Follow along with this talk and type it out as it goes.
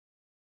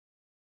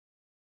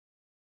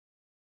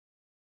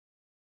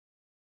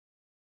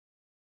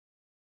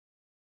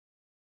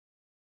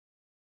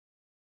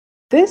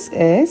This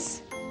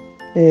is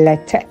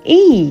letter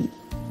E.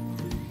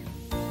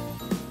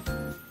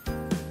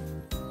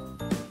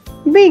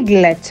 Big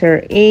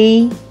letter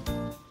E.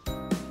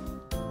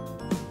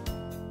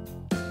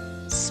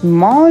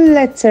 Small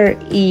letter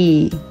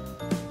E.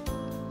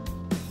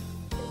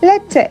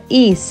 Letter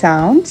E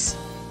sounds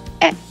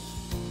E.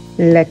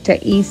 Letter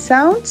E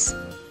sounds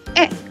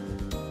E.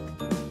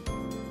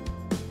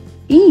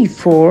 E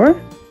for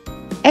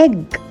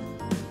egg.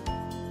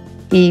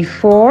 E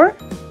for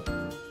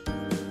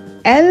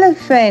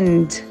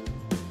elephant.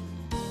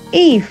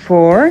 E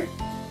for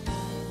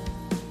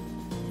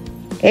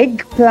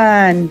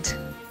eggplant.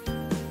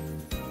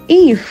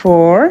 E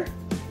for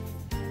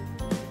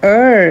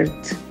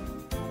earth.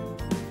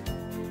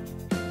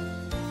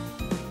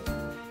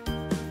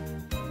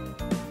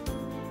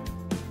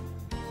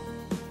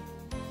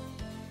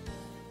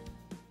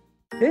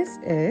 This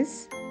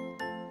is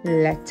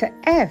letter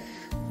F.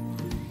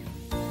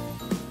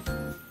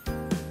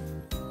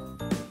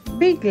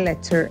 Big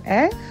letter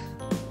F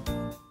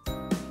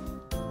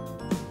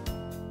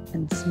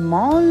and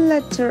small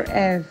letter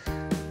F.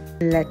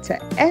 Letter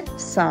F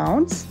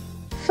sounds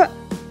F.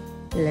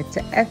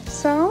 Letter F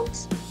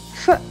sounds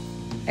F.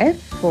 F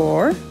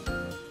for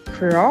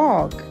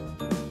frog.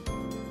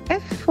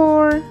 F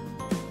for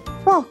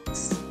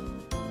fox.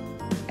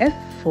 F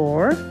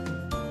for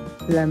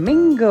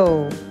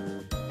flamingo.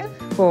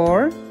 F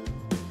for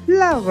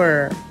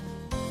flower.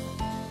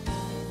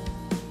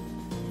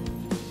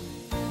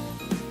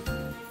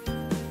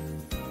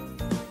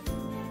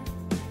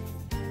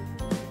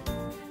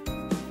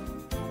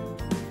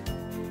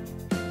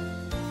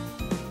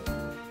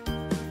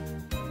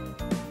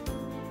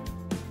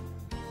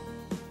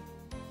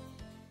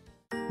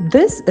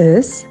 This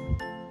is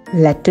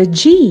letter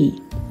G.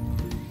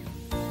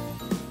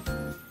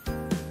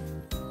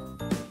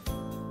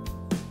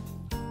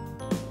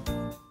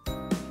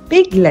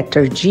 Big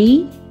letter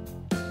G.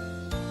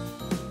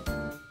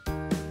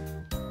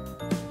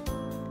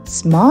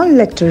 Small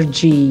letter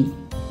G.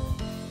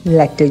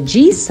 Letter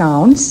G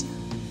sounds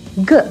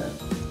G.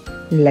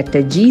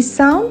 Letter G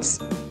sounds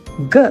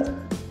G.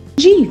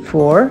 G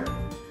for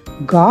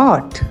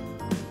God.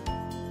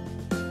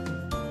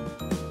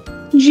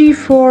 G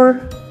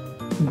for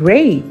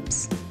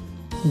grapes.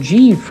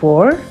 G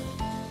for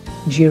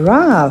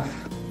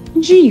giraffe.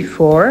 G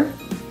for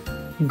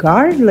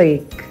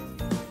garlic.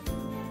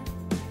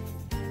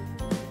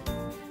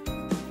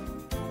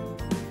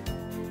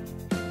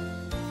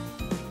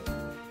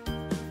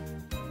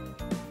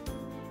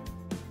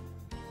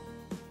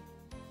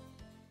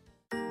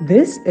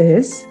 This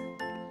is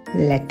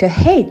letter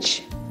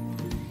H.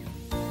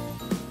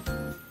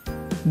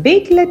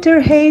 Big letter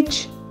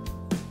H.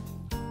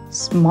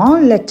 Small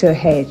letter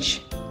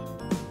H.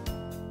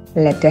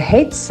 Letter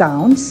H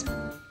sounds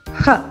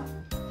H.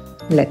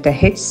 Letter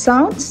H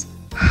sounds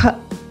H.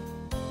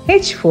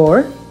 H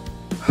for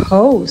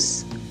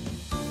hose.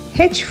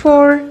 H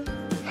for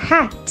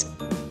hat.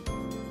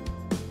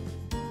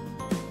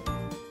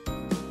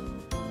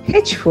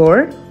 H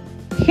for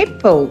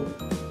hippo.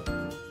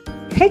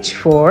 H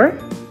for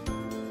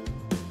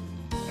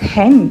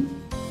hen.